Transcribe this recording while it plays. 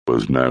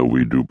as now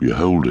we do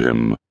behold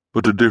him,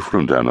 but a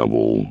different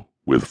animal,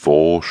 with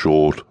 4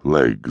 short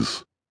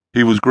legs.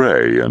 He was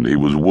grey, and he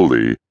was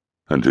woolly,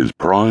 and his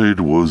pride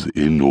was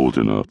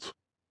inordinate.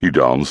 He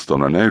danced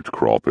on an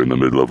outcrop in the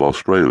middle of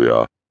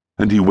Australia,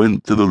 and he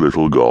went to the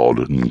little god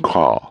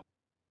Nka.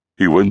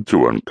 He went to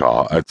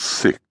Nka at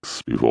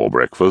 6 before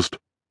breakfast,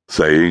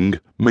 saying,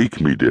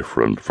 "Make me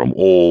different from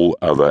all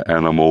other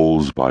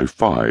animals by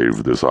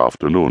 5 this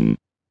afternoon."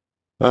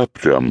 Up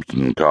jumped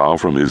Nka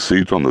from his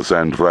seat on the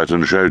sand flat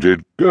and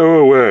shouted, "Go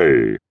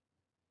away!"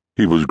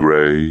 He was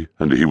grey,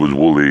 and he was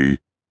woolly,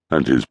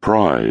 and his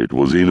pride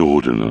was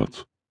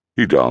inordinate.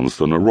 He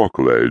danced on a rock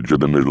ledge in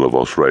the middle of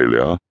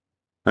Australia,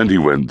 and he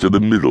went to the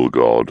middle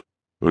god,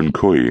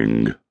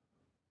 Nkoying.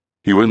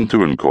 He went to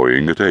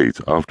Nkoying at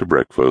 8 after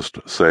breakfast,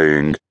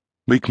 saying,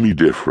 "Make me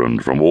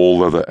different from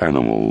all other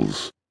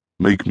animals.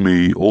 Make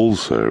me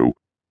also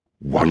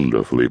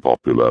wonderfully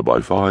popular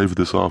by 5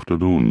 this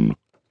afternoon."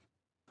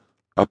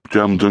 Up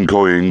jumped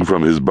Nkoying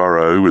from his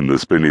burrow in the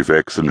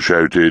spinifex and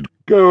shouted,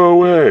 "Go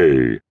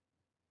away!"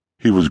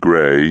 He was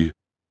grey,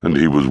 and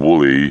he was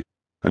woolly,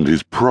 and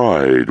his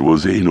pride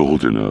was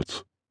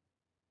inordinate.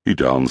 He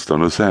danced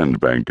on a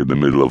sandbank in the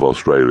middle of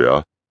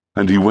Australia,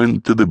 and he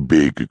went to the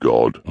big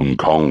god,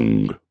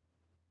 Nkong.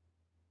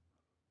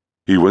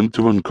 He went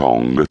to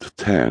Nkong at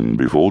 10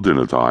 before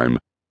dinner time,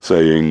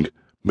 saying,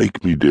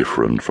 "Make me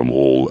different from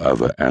all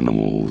other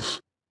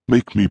animals.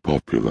 Make me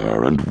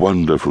popular and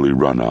wonderfully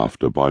run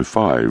after by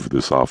 5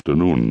 this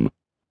afternoon."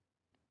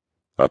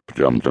 Up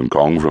jumped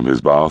Nkong from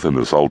his bath in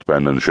the salt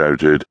pen and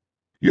shouted,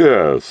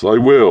 "Yes, I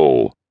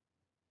will."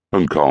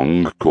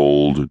 Nkong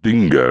called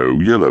Dingo,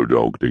 Yellow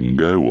Dog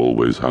Dingo,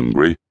 always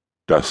hungry,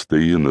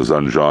 dusty in the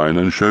sunshine,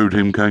 and showed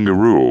him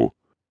Kangaroo.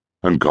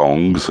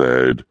 Nkong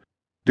said,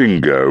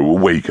 "Dingo,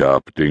 wake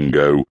up,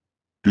 Dingo.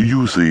 Do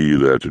you see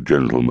that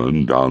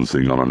gentleman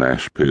dancing on an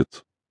ash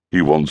pit?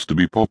 He wants to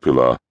be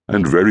popular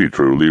and very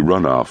truly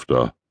run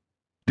after.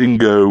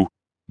 Dingo,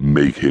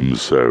 make him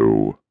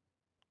so."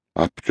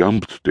 Up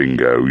jumped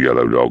Dingo,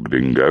 Yellow Dog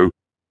Dingo,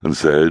 and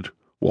said,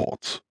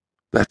 "What?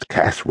 That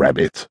cat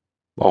rabbit?"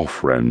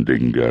 Off ran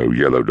Dingo,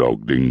 Yellow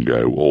Dog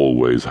Dingo,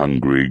 always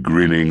hungry,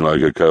 grinning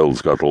like a coal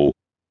scuttle,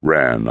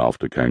 ran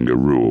after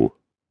Kangaroo.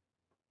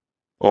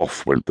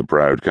 Off went the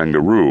proud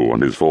Kangaroo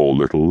on his 4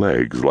 little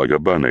legs like a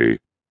bunny.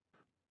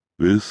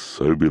 This,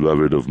 O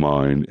beloved of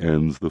mine,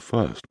 ends the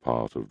first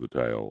part of the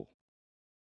tale.